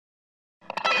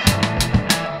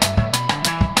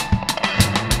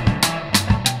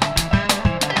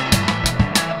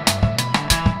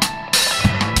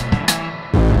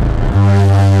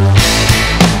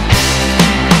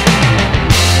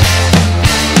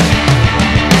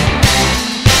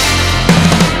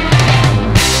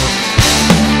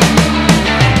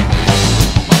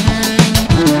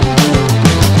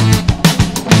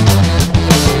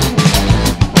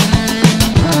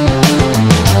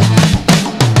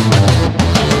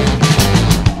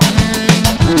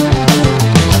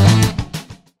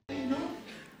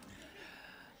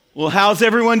Well, how's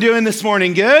everyone doing this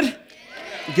morning? Good?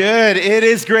 Good. It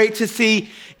is great to see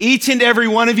each and every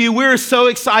one of you. We're so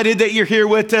excited that you're here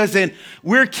with us, and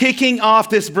we're kicking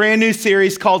off this brand new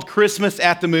series called Christmas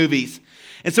at the Movies.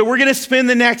 And so we're going to spend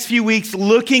the next few weeks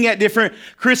looking at different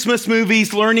Christmas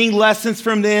movies, learning lessons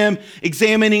from them,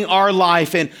 examining our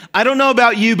life. And I don't know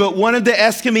about you, but one of the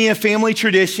Escamilla family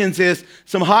traditions is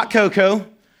some hot cocoa,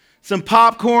 some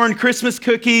popcorn, Christmas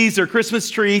cookies or Christmas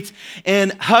treats,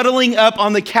 and huddling up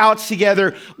on the couch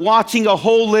together, watching a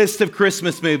whole list of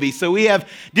Christmas movies. So we have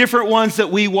different ones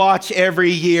that we watch every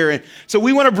year. And so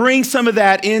we want to bring some of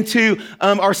that into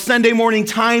our Sunday morning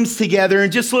times together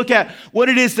and just look at what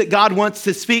it is that God wants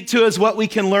to speak to us, what we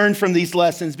can learn from these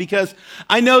lessons. Because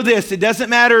I know this, it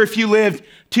doesn't matter if you lived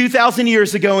 2,000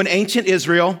 years ago in ancient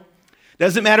Israel,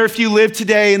 doesn't matter if you live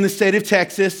today in the state of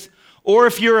Texas, or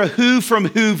if you're a Who from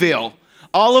Whoville.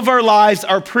 All of our lives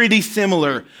are pretty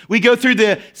similar. We go through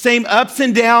the same ups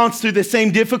and downs, through the same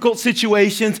difficult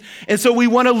situations. And so we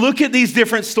want to look at these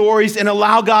different stories and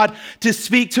allow God to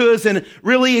speak to us and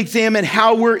really examine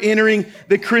how we're entering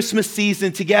the Christmas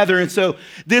season together. And so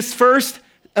this first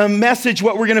message,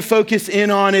 what we're going to focus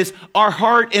in on is our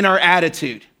heart and our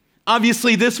attitude.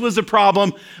 Obviously, this was a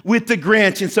problem with the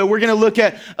Grinch, and so we're going to look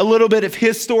at a little bit of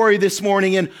his story this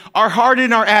morning and our heart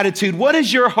and our attitude. What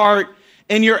is your heart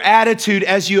and your attitude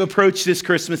as you approach this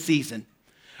Christmas season?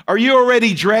 Are you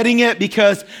already dreading it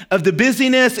because of the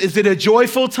busyness? Is it a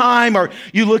joyful time? Are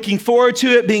you looking forward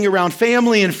to it, being around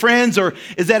family and friends? Or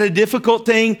is that a difficult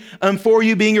thing for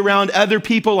you, being around other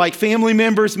people like family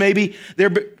members? Maybe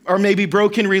there are maybe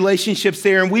broken relationships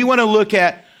there, and we want to look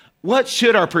at what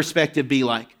should our perspective be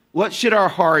like? What should our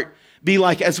heart be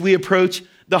like as we approach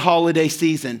the holiday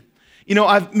season? You know,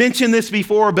 I've mentioned this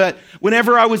before, but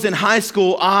whenever I was in high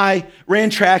school, I ran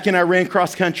track and I ran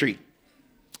cross country.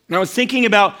 And I was thinking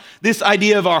about this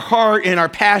idea of our heart and our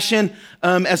passion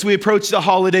as we approach the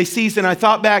holiday season. I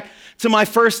thought back to my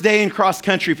first day in cross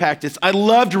country practice. I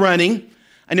loved running.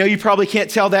 I know you probably can't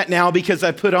tell that now because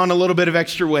I put on a little bit of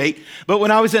extra weight. But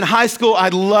when I was in high school, I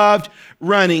loved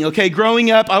running, okay?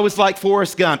 Growing up, I was like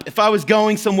Forrest Gump. If I was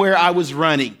going somewhere, I was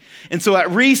running. And so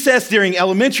at recess during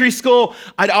elementary school,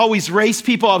 I'd always race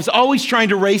people. I was always trying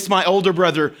to race my older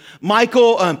brother,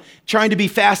 Michael, trying to be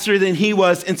faster than he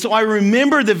was. And so I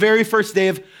remember the very first day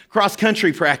of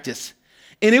cross-country practice.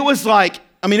 And it was like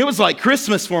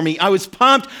Christmas for me. I was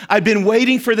pumped. I'd been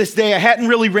waiting for this day. I hadn't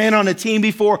really ran on a team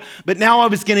before, but now I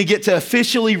was going to get to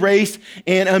officially race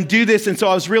and do this. And so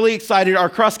I was really excited. Our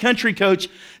cross-country coach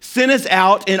sent us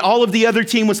out, and all of the other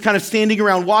team was kind of standing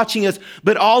around watching us,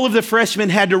 but all of the freshmen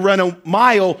had to run a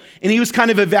mile, and he was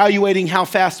kind of evaluating how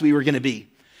fast we were going to be.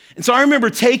 And so I remember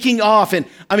taking off, and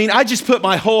I just put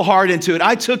my whole heart into it.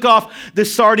 I took off the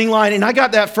starting line, and I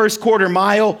got that first quarter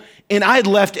mile, and I had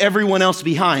left everyone else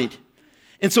behind.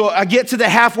 And so I get to the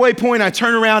halfway point, I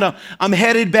turn around, I'm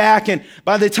headed back, and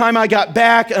by the time I got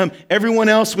back, everyone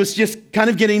else was just kind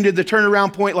of getting to the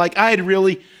turnaround point like I had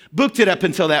really booked it up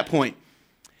until that point.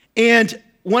 And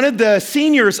one of the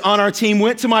seniors on our team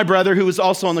went to my brother, who was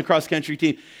also on the cross-country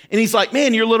team, and he's like,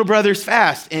 "Man, your little brother's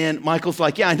fast." And Michael's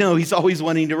like, "Yeah, I know, he's always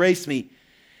wanting to race me."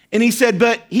 And he said,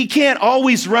 "But he can't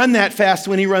always run that fast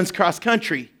when he runs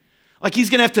cross-country. Like, he's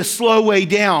gonna have to slow way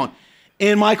down."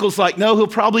 And Michael's like, "No, he'll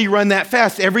probably run that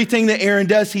fast. Everything that Aaron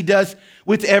does, he does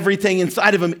with everything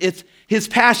inside of him. It's his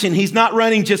passion. He's not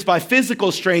running just by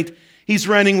physical strength. He's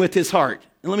running with his heart."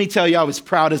 And let me tell you, I was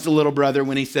proud as a little brother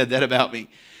when he said that about me.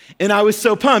 And I was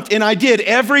so pumped. And I did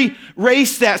every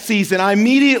race that season. I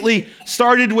immediately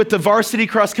started with the varsity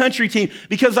cross-country team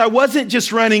because I wasn't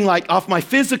just running like off my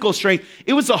physical strength.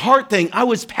 It was a heart thing. I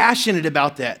was passionate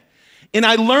about that. And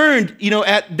I learned,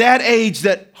 at that age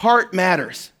that heart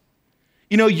matters.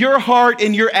 Your heart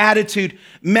and your attitude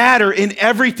matter in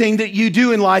everything that you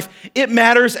do in life. It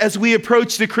matters as we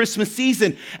approach the Christmas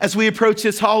season, as we approach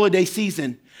this holiday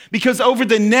season. Because over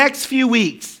the next few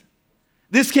weeks,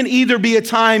 this can either be a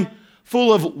time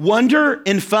full of wonder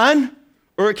and fun,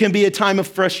 or it can be a time of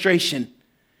frustration.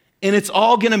 And it's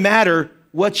all going to matter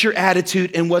what's your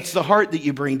attitude and what's the heart that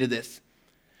you bring to this.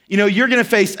 You're going to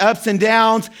face ups and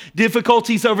downs,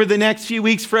 difficulties over the next few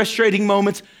weeks, frustrating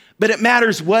moments, but it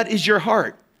matters what is your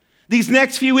heart. These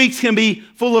next few weeks can be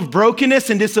full of brokenness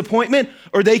and disappointment,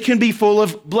 or they can be full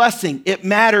of blessing. It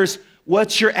matters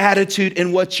what's your attitude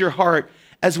and what's your heart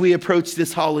as we approach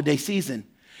this holiday season.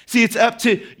 See, it's up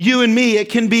to you and me. It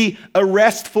can be a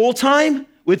restful time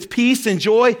with peace and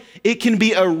joy. It can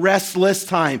be a restless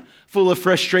time full of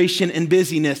frustration and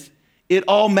busyness. It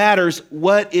all matters.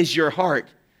 What is your heart?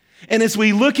 And as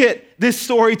we look at this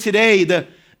story today,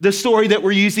 the story that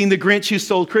we're using, The Grinch Who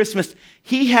Stole Christmas,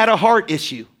 he had a heart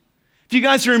issue. Do you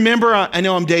guys remember, I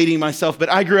know I'm dating myself, but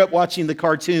I grew up watching the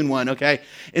cartoon one, okay?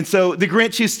 And so The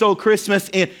Grinch Who Stole Christmas,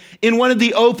 and in one of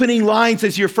the opening lines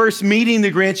as you're first meeting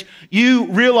the Grinch, you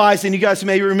realize, and you guys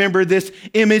may remember this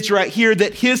image right here,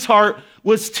 that his heart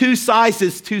was 2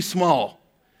 sizes too small.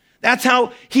 That's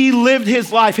how he lived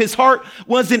his life. His heart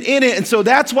wasn't in it. And so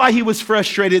that's why he was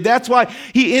frustrated. That's why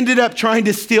he ended up trying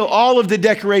to steal all of the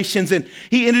decorations, and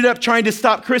he ended up trying to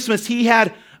stop Christmas. He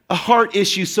had a heart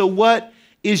issue. So what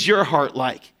is your heart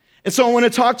like? And so I want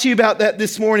to talk to you about that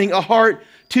this morning. A heart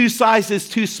 2 sizes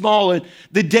too small, and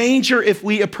the danger if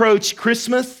we approach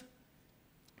Christmas,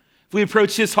 if we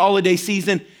approach this holiday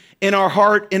season, and our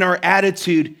heart and our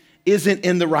attitude isn't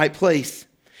in the right place.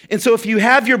 And so if you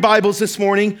have your Bibles this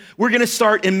morning, we're going to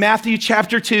start in Matthew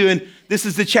chapter 2, and this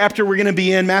is the chapter we're going to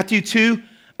be in, Matthew 2,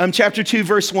 chapter 2,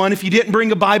 verse 1. If you didn't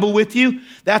bring a Bible with you,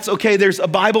 that's okay. There's a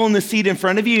Bible in the seat in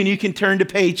front of you, and you can turn to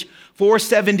page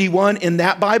 471 in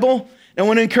that Bible. And I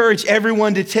want to encourage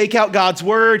everyone to take out God's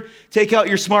Word, take out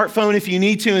your smartphone if you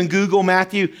need to, and Google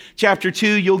Matthew chapter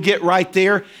 2. You'll get right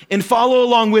there, and follow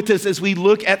along with us as we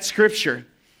look at Scripture.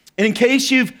 And in case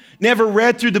you've never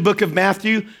read through the book of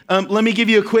Matthew, let me give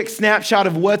you a quick snapshot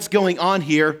of what's going on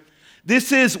here.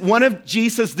 This is one of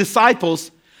Jesus' disciples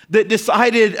that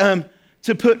decided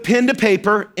to put pen to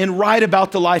paper and write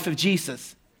about the life of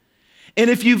Jesus. And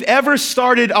if you've ever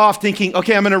started off thinking,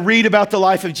 okay, I'm going to read about the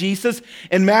life of Jesus,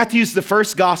 and Matthew's the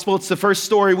first gospel, it's the first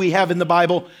story we have in the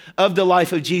Bible of the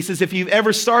life of Jesus. If you've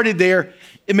ever started there,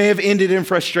 it may have ended in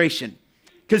frustration.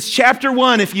 Because chapter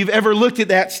 1, if you've ever looked at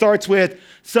that, starts with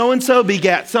so-and-so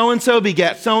begat, so-and-so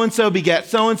begat, so-and-so begat,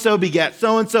 so-and-so begat,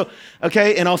 so-and-so.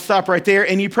 Okay, and I'll stop right there.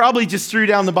 And you probably just threw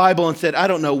down the Bible and said, I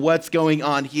don't know what's going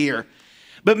on here.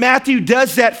 But Matthew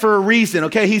does that for a reason,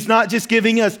 okay? He's not just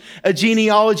giving us a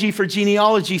genealogy for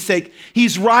genealogy's sake.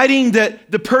 He's writing that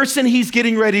the person he's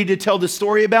getting ready to tell the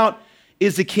story about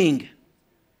is a king.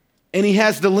 And he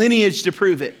has the lineage to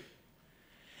prove it.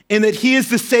 And that he is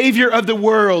the Savior of the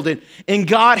world. And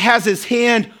God has his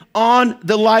hand on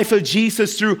the life of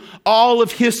Jesus through all of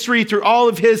history, through all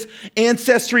of his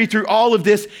ancestry, through all of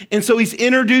this. And so he's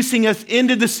introducing us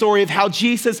into the story of how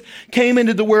Jesus came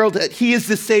into the world, that he is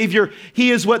the Savior.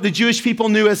 He is what the Jewish people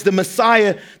knew as the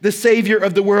Messiah, the Savior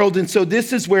of the world. And so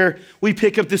this is where we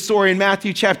pick up the story in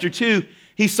Matthew chapter 2.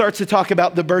 He starts to talk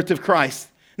about the birth of Christ.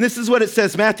 And this is what it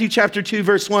says, Matthew chapter 2,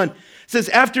 verse 1. It says,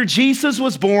 after Jesus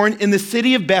was born in the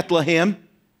city of Bethlehem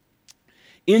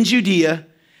in Judea,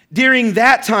 during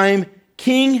the time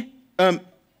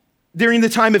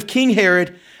of King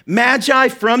Herod, Magi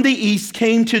from the east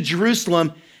came to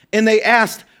Jerusalem, and they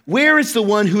asked, where is the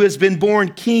one who has been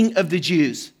born King of the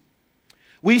Jews?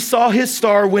 We saw his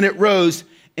star when it rose,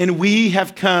 and we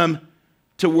have come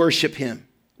to worship him.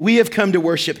 We have come to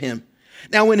worship him.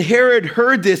 Now, when Herod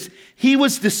heard this, he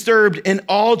was disturbed, and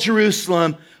all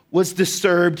Jerusalem was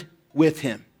disturbed with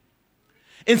him.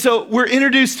 And so we're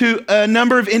introduced to a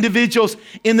number of individuals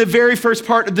in the very first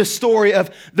part of the story of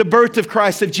the birth of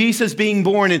Christ, of Jesus being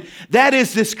born. And that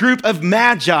is this group of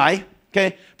magi,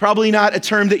 okay? Probably not a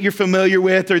term that you're familiar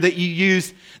with or that you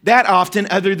use that often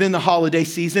other than the holiday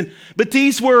season. But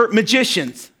these were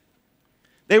magicians.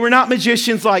 They were not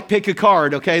magicians like pick a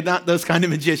card, okay? Not those kind of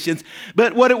magicians.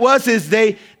 But what it was is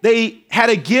they had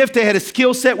a gift, they had a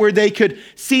skill set where they could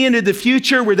see into the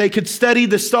future, where they could study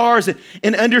the stars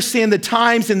and understand the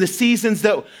times and the seasons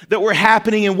that were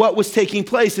happening and what was taking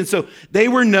place. And so they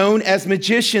were known as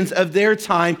magicians of their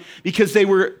time because they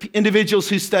were individuals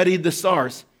who studied the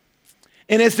stars.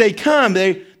 And as they come,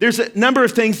 there's a number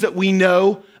of things that we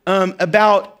know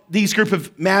about these group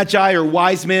of magi or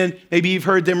wise men. Maybe you've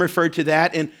heard them referred to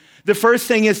that. And the first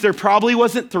thing is there probably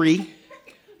wasn't 3.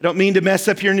 I don't mean to mess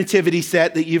up your nativity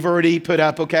set that you've already put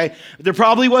up, okay? There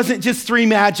probably wasn't just 3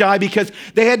 magi because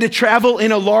they had to travel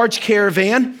in a large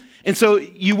caravan. And so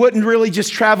you wouldn't really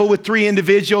just travel with 3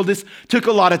 individuals. This took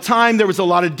a lot of time. There was a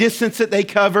lot of distance that they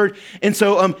covered. And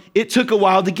so it took a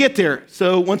while to get there.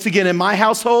 So once again, in my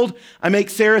household, I make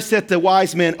Sarah sit the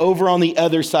wise men over on the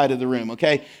other side of the room,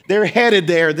 okay? They're headed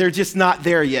there. They're just not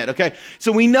there yet, okay?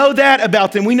 So we know that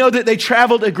about them. We know that they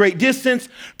traveled a great distance,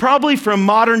 probably from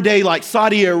modern day like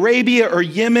Saudi Arabia or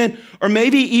Yemen, or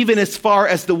maybe even as far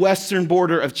as the western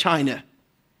border of China.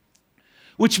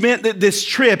 Which meant that this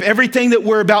trip, everything that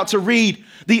we're about to read,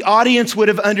 the audience would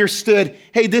have understood,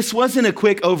 hey, this wasn't a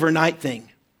quick overnight thing.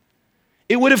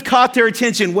 It would have caught their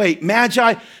attention. Wait,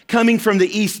 magi coming from the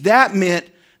east, that meant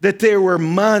that there were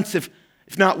months, if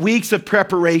not weeks of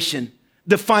preparation,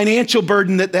 the financial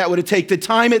burden that would take, the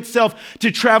time itself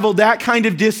to travel that kind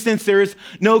of distance. There is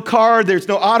no car, there's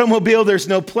no automobile, there's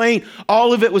no plane.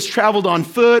 All of it was traveled on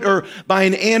foot or by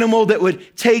an animal that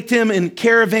would take them in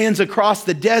caravans across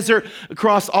the desert,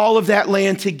 across all of that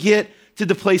land to get to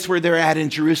the place where they're at in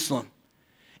Jerusalem.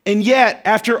 And yet,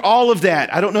 after all of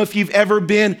that, I don't know if you've ever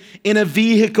been in a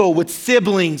vehicle with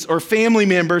siblings or family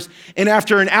members, and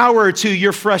after an hour or two,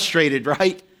 you're frustrated,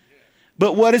 right?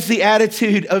 But what is the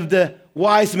attitude of the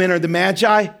wise men or the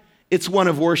magi? It's one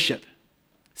of worship.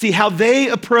 See, how they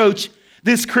approach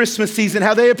this Christmas season,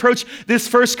 how they approach this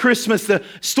first Christmas, the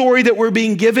story that we're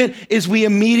being given is we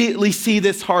immediately see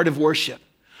this heart of worship.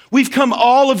 We've come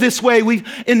all of this way. We've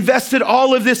invested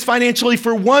all of this financially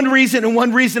for one reason and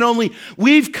one reason only.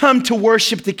 We've come to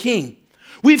worship the King.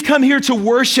 We've come here to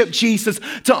worship Jesus,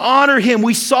 to honor him.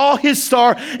 We saw his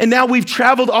star, and now we've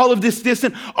traveled all of this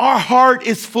distance. Our heart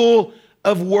is full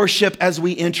of worship as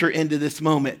we enter into this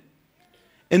moment.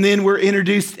 And then we're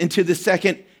introduced into the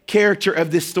second character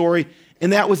of this story,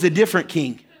 and that was a different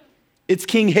king. It's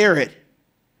King Herod.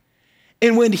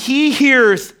 And when he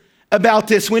hears about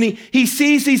this, when he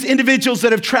sees these individuals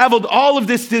that have traveled all of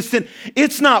this distance,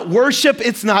 it's not worship,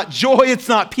 it's not joy, it's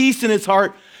not peace in his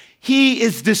heart. He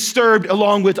is disturbed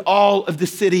along with all of the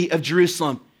city of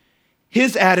Jerusalem.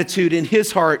 His attitude in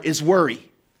his heart is worry.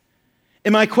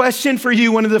 And my question for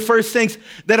you, one of the first things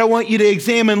that I want you to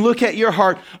examine, look at your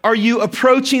heart. Are you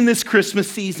approaching this Christmas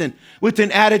season with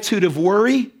an attitude of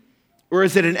worry, or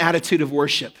is it an attitude of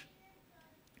worship?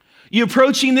 You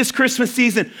approaching this Christmas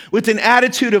season with an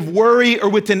attitude of worry or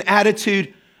with an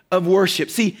attitude of worship?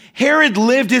 See, Herod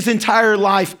lived his entire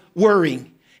life worrying.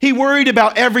 He worried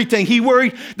about everything. He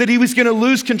worried that he was going to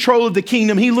lose control of the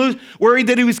kingdom. He worried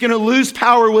that he was going to lose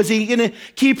power. Was he going to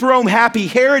keep Rome happy?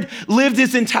 Herod lived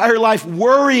his entire life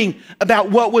worrying about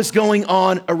what was going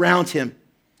on around him.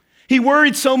 He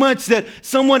worried so much that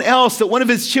someone else, that one of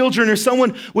his children or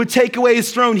someone would take away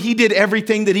his throne. He did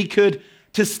everything that he could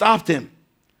to stop them.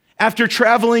 After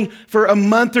traveling for a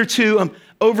month or two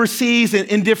overseas and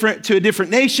to a different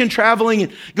nation, traveling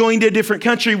and going to a different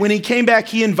country, when he came back,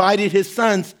 he invited his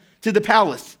sons to the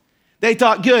palace. They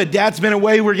thought, good, Dad's been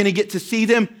away, we're going to get to see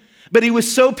them. But he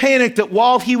was so panicked that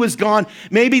while he was gone,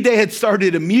 maybe they had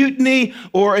started a mutiny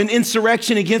or an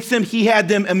insurrection against him. He had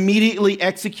them immediately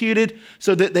executed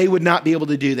so that they would not be able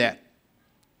to do that.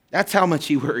 That's how much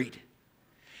he worried.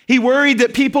 He worried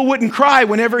that people wouldn't cry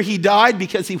whenever he died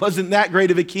because he wasn't that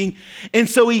great of a king. And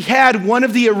so he had one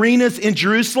of the arenas in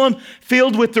Jerusalem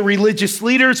filled with the religious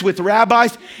leaders, with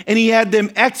rabbis, and he had them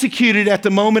executed at the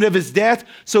moment of his death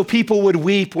so people would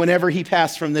weep whenever he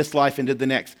passed from this life into the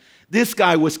next. This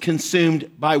guy was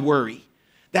consumed by worry.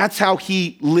 That's how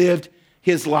he lived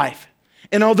his life.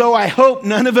 And although I hope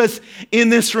none of us in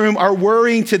this room are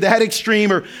worrying to that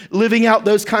extreme or living out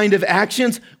those kind of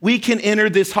actions, we can enter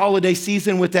this holiday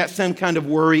season with that same kind of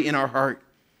worry in our heart.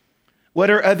 What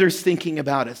are others thinking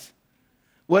about us?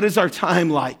 What is our time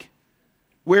like?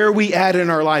 Where are we at in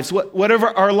our lives? Whatever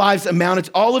our lives amounted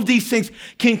to, all of these things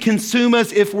can consume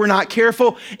us if we're not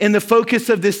careful. And the focus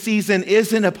of this season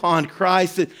isn't upon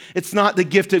Christ. It's not the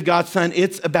gift of God's Son.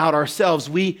 It's about ourselves.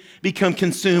 We become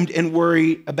consumed and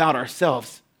worry about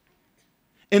ourselves.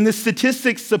 And the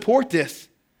statistics support this.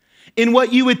 In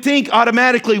what you would think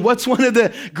automatically, what's one of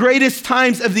the greatest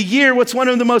times of the year? What's one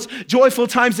of the most joyful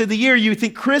times of the year? You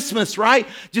think Christmas, right?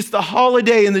 Just the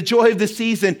holiday and the joy of the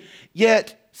season.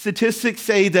 Yet, statistics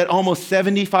say that almost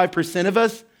 75% of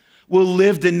us will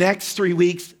live the next 3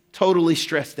 weeks totally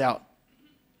stressed out.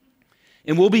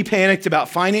 And we'll be panicked about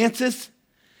finances.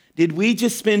 Did we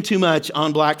just spend too much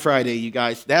on Black Friday, you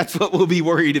guys? That's what we'll be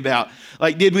worried about.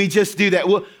 Like, did we just do that?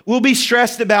 We'll be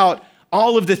stressed about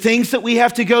all of the things that we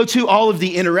have to go to, all of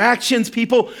the interactions,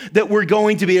 people that we're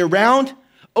going to be around.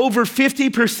 Over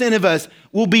 50% of us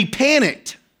will be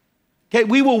panicked. Okay,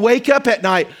 we will wake up at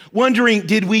night wondering,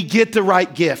 did we get the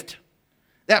right gift?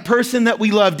 That person that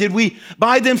we love, did we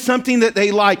buy them something that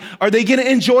they like? Are they going to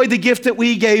enjoy the gift that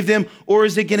we gave them, or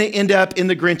is it going to end up in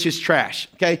the Grinch's trash?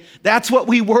 Okay, that's what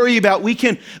we worry about. We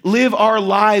can live our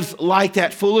lives like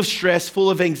that, full of stress, full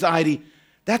of anxiety.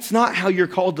 That's not how you're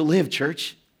called to live,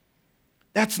 church.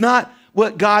 That's not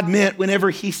what God meant whenever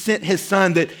he sent his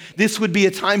son, that this would be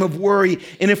a time of worry.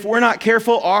 And if we're not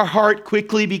careful, our heart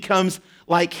quickly becomes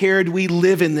like Herod. We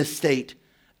live in this state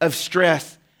of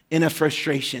stress and of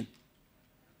frustration.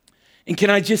 And can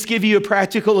I just give you a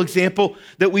practical example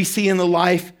that we see in the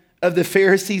life of the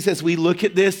Pharisees as we look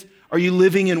at this? Are you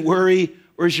living in worry,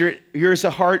 or is yours a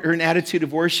heart or an attitude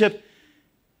of worship?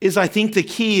 I think the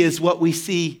key is what we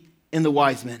see in the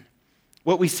wise men,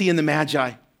 what we see in the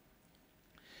Magi.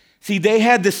 See, they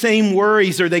had the same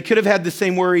worries, or they could have had the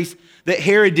same worries that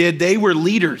Herod did. They were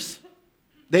leaders.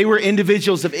 They were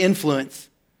individuals of influence.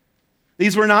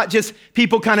 These were not just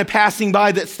people kind of passing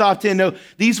by that stopped in. No,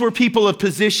 these were people of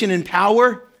position and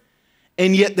power,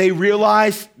 and yet they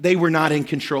realized they were not in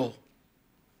control.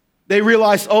 They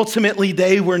realized ultimately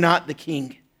they were not the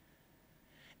king.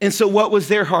 And so what was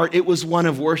their heart? It was one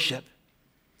of worship.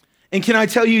 And can I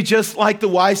tell you, just like the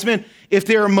wise men, if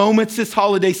there are moments this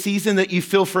holiday season that you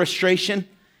feel frustration,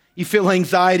 you feel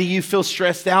anxiety, you feel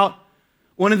stressed out,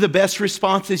 one of the best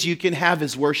responses you can have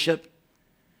is worship,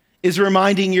 is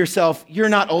reminding yourself you're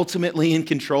not ultimately in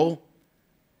control,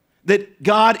 that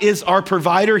God is our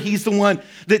provider. He's the one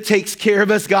that takes care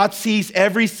of us. God sees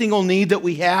every single need that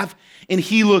we have, and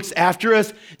he looks after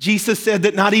us. Jesus said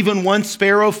that not even one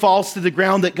sparrow falls to the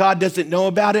ground that God doesn't know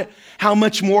about it. How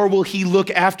much more will he look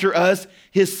after us,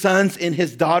 his sons and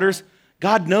his daughters?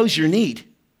 God knows your need.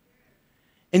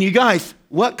 And you guys,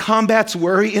 what combats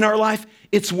worry in our life?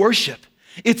 It's worship.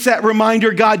 It's that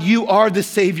reminder, God, you are the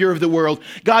Savior of the world.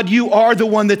 God, you are the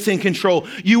one that's in control.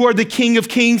 You are the King of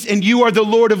Kings and you are the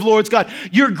Lord of Lords, God.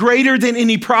 You're greater than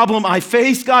any problem I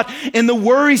face, God. And the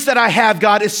worries that I have,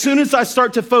 God, as soon as I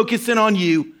start to focus in on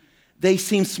you, they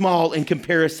seem small in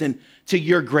comparison to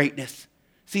your greatness.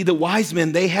 See, the wise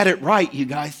men, they had it right, you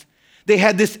guys. They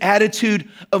had this attitude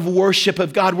of worship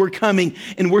of God. We're coming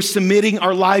and we're submitting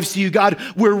our lives to you, God.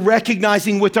 We're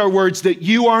recognizing with our words that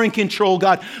you are in control,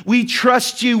 God. We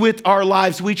trust you with our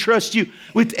lives. We trust you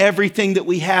with everything that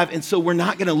we have. And so we're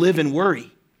not going to live in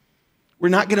worry. We're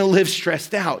not going to live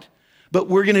stressed out, but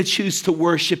we're going to choose to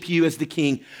worship you as the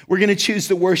King. We're going to choose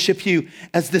to worship you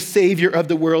as the Savior of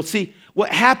the world. See,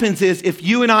 what happens is if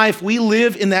you and I, if we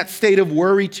live in that state of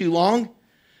worry too long,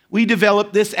 we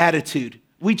develop this attitude.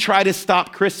 We try to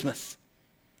stop Christmas.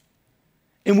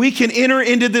 And we can enter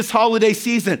into this holiday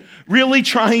season really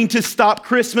trying to stop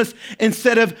Christmas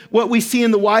instead of what we see in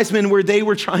the wise men where they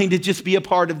were trying to just be a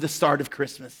part of the start of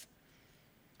Christmas.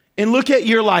 And look at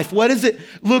your life. What does it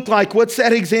look like? What's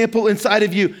that example inside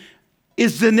of you?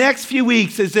 Is the next few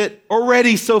weeks, is it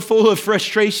already so full of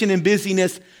frustration and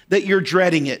busyness that you're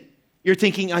dreading it? You're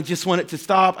thinking, I just want it to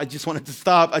stop. I just want it to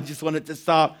stop. I just want it to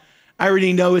stop. I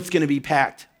already know it's going to be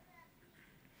packed.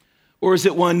 Or is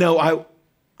it one, no,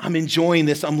 I'm enjoying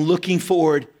this. I'm looking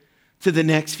forward to the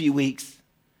next few weeks.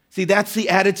 See, that's the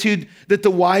attitude that the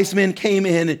wise men came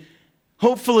in.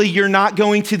 Hopefully you're not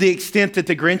going to the extent that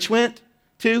the Grinch went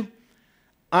to.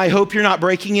 I hope you're not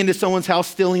breaking into someone's house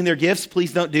stealing their gifts.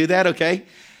 Please don't do that, okay?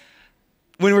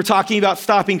 When we're talking about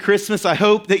stopping Christmas, I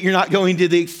hope that you're not going to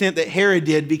the extent that Herod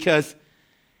did because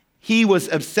he was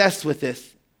obsessed with this.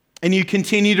 And you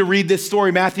continue to read this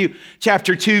story, Matthew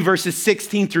chapter 2, verses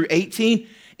 16 through 18,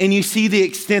 and you see the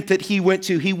extent that he went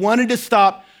to. He wanted to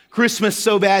stop Christmas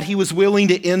so bad he was willing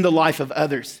to end the life of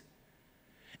others.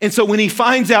 And so when he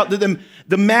finds out that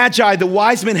the Magi, the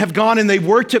wise men, have gone and they've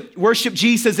worshiped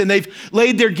Jesus and they've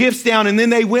laid their gifts down and then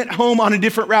they went home on a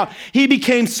different route, he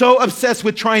became so obsessed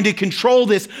with trying to control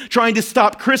this, trying to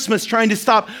stop Christmas, trying to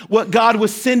stop what God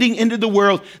was sending into the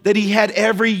world, that he had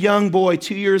every young boy,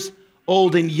 2 years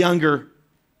old and younger,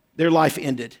 their life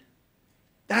ended.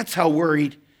 That's how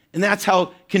worried and that's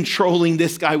how controlling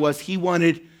this guy was. He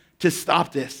wanted to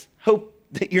stop this. Hope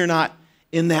that you're not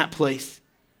in that place.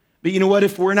 But you know what?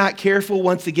 If we're not careful,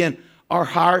 once again, our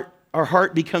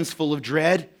heart becomes full of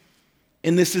dread,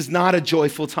 and this is not a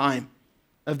joyful time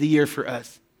of the year for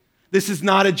us. This is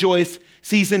not a joyous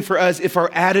season for us if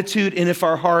our attitude and if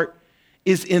our heart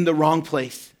is in the wrong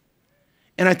place.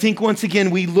 And I think once again,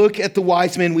 we look at the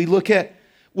wise men, we look at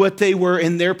what they were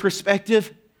in their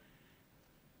perspective,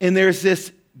 and there's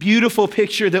this beautiful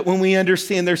picture that when we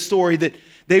understand their story, that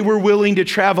they were willing to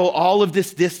travel all of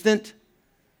this distance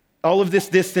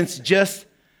just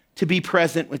to be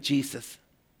present with Jesus,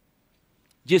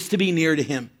 just to be near to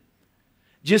him,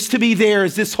 just to be there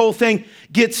as this whole thing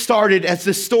gets started, as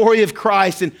the story of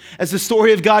Christ and as the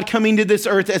story of God coming to this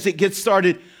earth, as it gets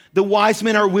started. The wise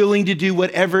men are willing to do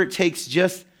whatever it takes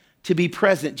just to be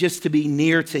present, just to be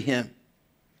near to him.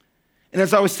 And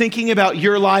as I was thinking about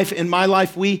your life and my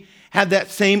life, we had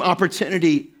that same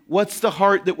opportunity. What's the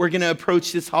heart that we're going to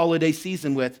approach this holiday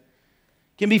season with?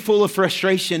 It can be full of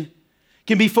frustration, it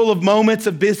can be full of moments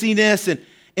of busyness,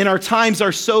 and our times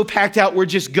are so packed out, we're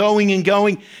just going and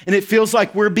going, and it feels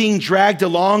like we're being dragged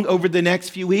along over the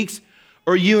next few weeks.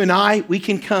 Or you and I, we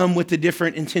can come with a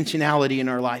different intentionality in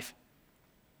our life.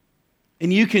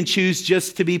 And you can choose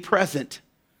just to be present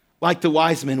like the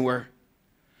wise men were.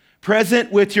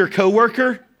 Present with your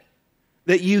coworker,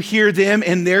 that you hear them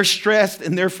and they're stressed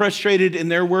and they're frustrated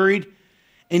and they're worried.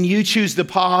 And you choose to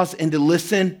pause and to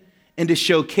listen and to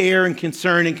show care and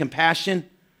concern and compassion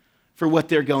for what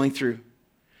they're going through.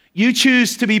 You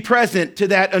choose to be present to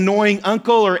that annoying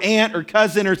uncle or aunt or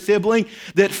cousin or sibling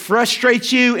that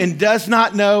frustrates you and does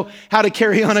not know how to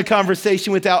carry on a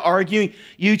conversation without arguing.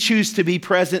 You choose to be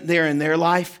present there in their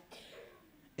life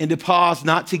and to pause,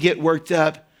 not to get worked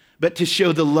up, but to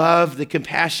show the love, the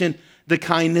compassion, the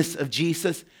kindness of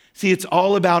Jesus. See, it's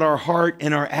all about our heart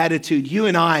and our attitude. You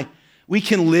and I, we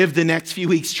can live the next few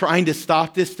weeks trying to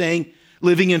stop this thing,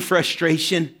 living in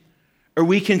frustration, or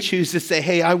we can choose to say,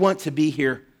 hey, I want to be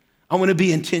here. I want to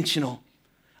be intentional.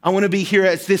 I want to be here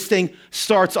as this thing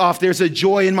starts off. There's a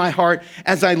joy in my heart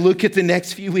as I look at the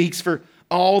next few weeks for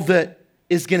all that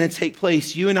is going to take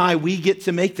place. You and I, we get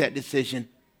to make that decision.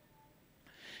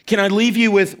 Can I leave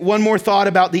you with one more thought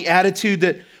about the attitude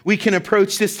that we can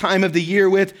approach this time of the year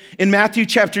with? In Matthew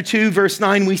chapter 2, verse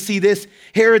 9, we see this.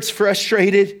 Herod's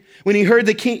frustrated when he heard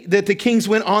that the kings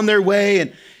went on their way,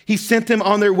 and he sent them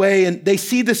on their way, and they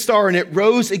see the star, and it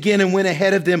rose again and went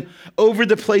ahead of them over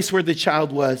the place where the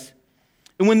child was.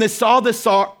 And when they saw the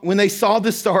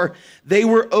star, they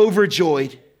were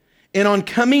overjoyed. And on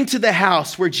coming to the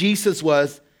house where Jesus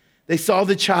was, they saw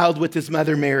the child with his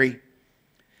mother Mary.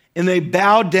 And they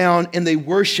bowed down and they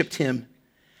worshiped him.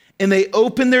 And they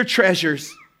opened their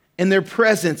treasures and their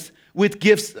presents with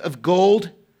gifts of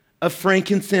gold, of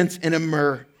frankincense, and of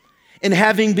myrrh. And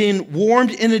having been warned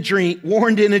in a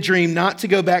dream not to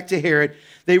go back to Herod,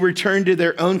 they returned to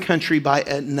their own country by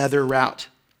another route.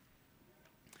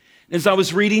 As I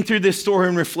was reading through this story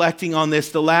and reflecting on this,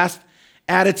 the last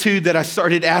attitude that I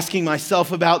started asking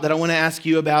myself about that I want to ask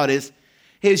you about is,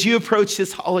 hey, as you approach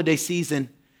this holiday season,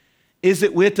 is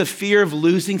it with the fear of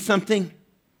losing something,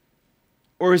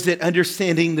 or is it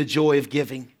understanding the joy of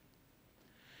giving?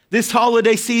 This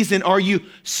holiday season, are you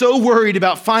so worried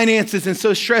about finances and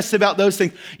so stressed about those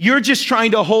things? You're just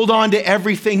trying to hold on to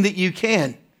everything that you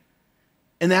can.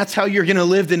 And that's how you're going to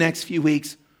live the next few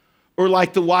weeks. Or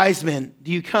like the wise men,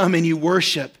 do you come and you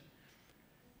worship?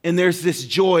 And there's this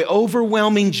joy,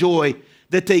 overwhelming joy,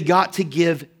 that they got to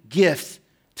give gifts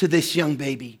to this young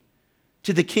baby,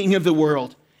 to the King of the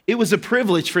world. It was a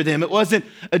privilege for them. It wasn't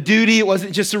a duty. It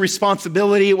wasn't just a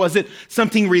responsibility. It wasn't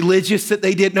something religious that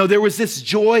they did. No, there was this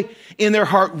joy in their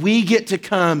heart. We get to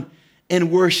come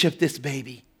and worship this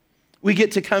baby. We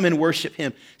get to come and worship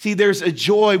him. See, there's a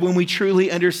joy when we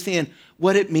truly understand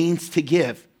what it means to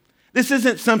give. This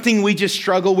isn't something we just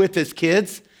struggle with as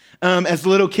kids, as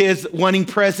little kids wanting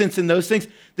presents and those things.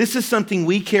 This is something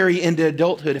we carry into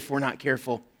adulthood if we're not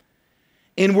careful.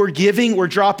 And we're giving, we're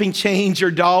dropping change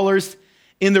or dollars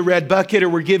in the red bucket, or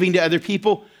we're giving to other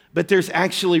people, but there's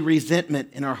actually resentment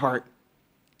in our heart.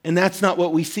 And that's not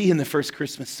what we see in the first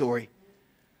Christmas story.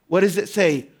 What does it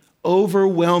say?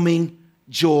 Overwhelming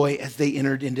joy as they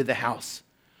entered into the house.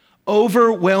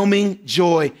 Overwhelming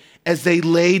joy as they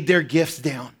laid their gifts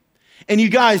down. And you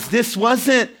guys, this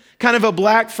wasn't kind of a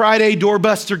Black Friday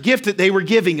doorbuster gift that they were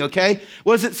giving, okay?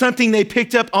 Was it something they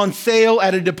picked up on sale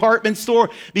at a department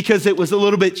store because it was a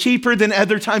little bit cheaper than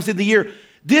other times of the year?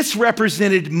 This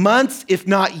represented months, if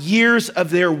not years, of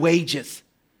their wages.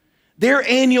 Their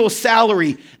annual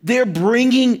salary, they're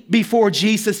bringing before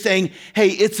Jesus saying, hey,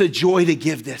 it's a joy to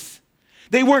give this.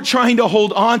 They weren't trying to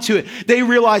hold on to it. They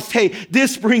realized, hey,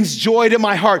 this brings joy to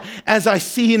my heart as I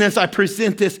see and as I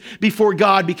present this before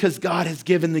God because God has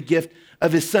given the gift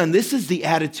of his son. This is the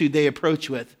attitude they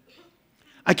approach with.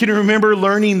 I can remember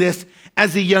learning this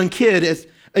as a young kid. As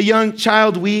a young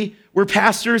child, we were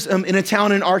pastors in a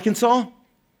town in Arkansas.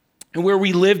 And where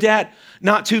we lived at,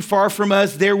 not too far from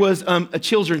us, there was a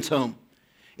children's home.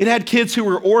 It had kids who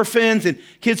were orphans and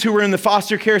kids who were in the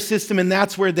foster care system, and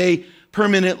that's where they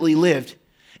permanently lived.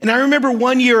 And I remember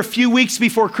one year, a few weeks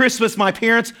before Christmas, my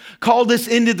parents called us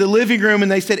into the living room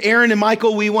and they said, Aaron and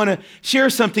Michael, we want to share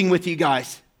something with you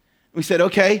guys. We said,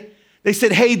 okay. They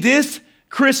said, hey, this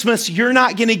Christmas, you're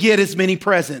not going to get as many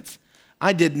presents.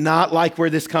 I did not like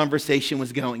where this conversation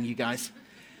was going, you guys.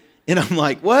 And I'm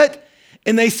like, what?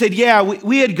 And they said, yeah,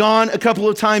 we had gone a couple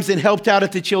of times and helped out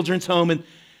at the children's home. And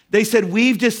they said,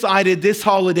 we've decided this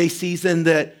holiday season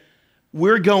that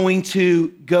we're going to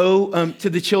go to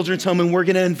the children's home and we're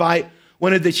going to invite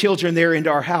one of the children there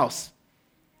into our house.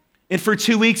 And for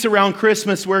 2 weeks around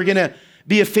Christmas, we're going to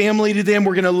be a family to them.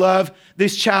 We're going to love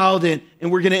this child and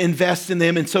we're going to invest in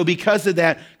them. And so because of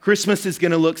that, Christmas is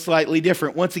going to look slightly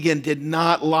different. Once again, did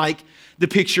not like the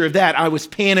picture of that. I was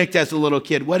panicked as a little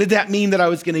kid. What did that mean that I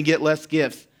was going to get less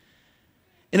gifts?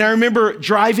 And I remember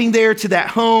driving there to that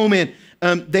home and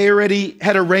they already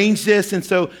had arranged this. And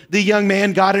so the young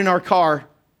man got in our car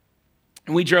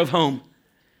and we drove home.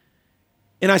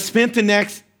 And I spent the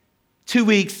next 2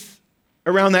 weeks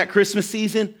around that Christmas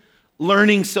season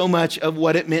learning so much of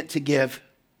what it meant to give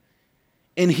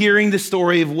and hearing the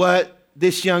story of what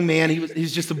this young man, he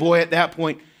was just a boy at that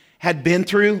point, had been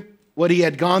through, what he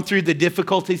had gone through, the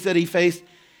difficulties that he faced,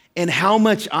 and how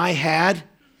much I had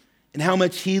and how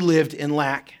much he lived in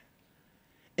lack.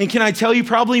 And can I tell you,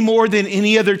 probably more than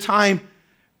any other time,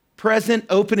 present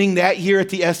opening that year at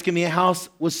the Escamilla House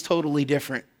was totally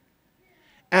different.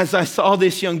 As I saw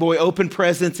this young boy open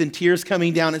presents and tears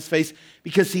coming down his face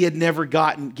because he had never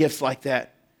gotten gifts like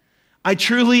that. I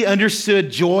truly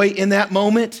understood joy in that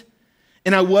moment,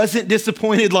 and I wasn't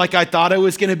disappointed like I thought I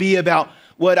was going to be about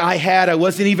what I had. I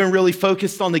wasn't even really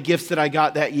focused on the gifts that I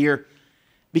got that year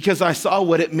because I saw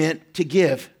what it meant to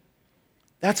give.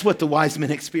 That's what the wise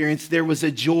men experienced. There was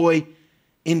a joy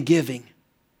in giving.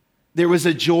 There was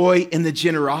a joy in the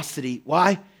generosity.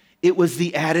 Why? It was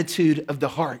the attitude of the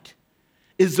heart.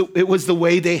 It was the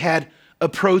way they had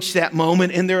approached that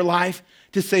moment in their life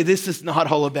to say, this is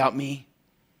not all about me.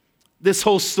 This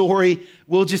whole story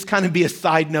will just kind of be a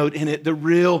side note in it. The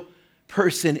real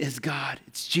person is God.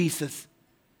 It's Jesus.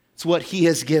 It's what he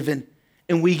has given,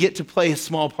 and we get to play a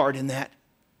small part in that.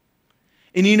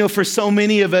 And you know, for so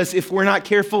many of us, if we're not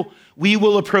careful, we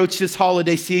will approach this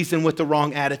holiday season with the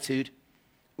wrong attitude.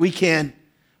 We can.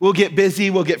 We'll get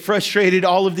busy, we'll get frustrated,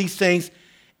 all of these things,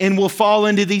 and we'll fall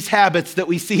into these habits that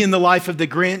we see in the life of the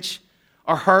Grinch.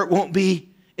 Our heart won't be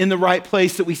in the right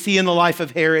place that we see in the life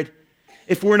of Herod.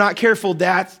 If we're not careful,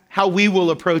 that's how we will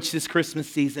approach this Christmas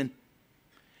season.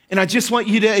 And I just want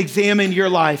you to examine your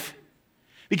life.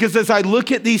 Because as I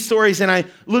look at these stories and I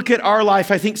look at our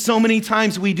life, I think so many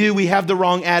times we have the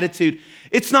wrong attitude.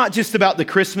 It's not just about the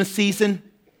Christmas season.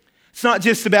 It's not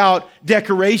just about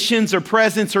decorations or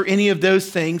presents or any of those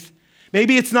things.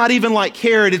 Maybe it's not even like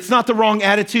Herod. It's not the wrong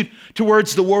attitude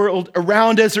towards the world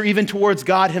around us or even towards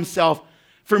God himself.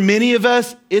 For many of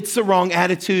us, it's the wrong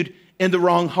attitude and the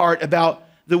wrong heart about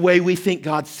the way we think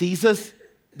God sees us,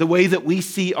 the way that we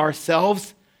see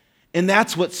ourselves. And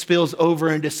that's what spills over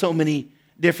into so many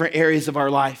different areas of our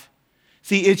life.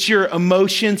 See, it's your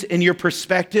emotions and your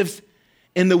perspectives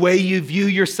and the way you view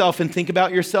yourself and think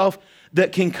about yourself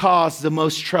that can cause the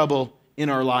most trouble in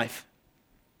our life.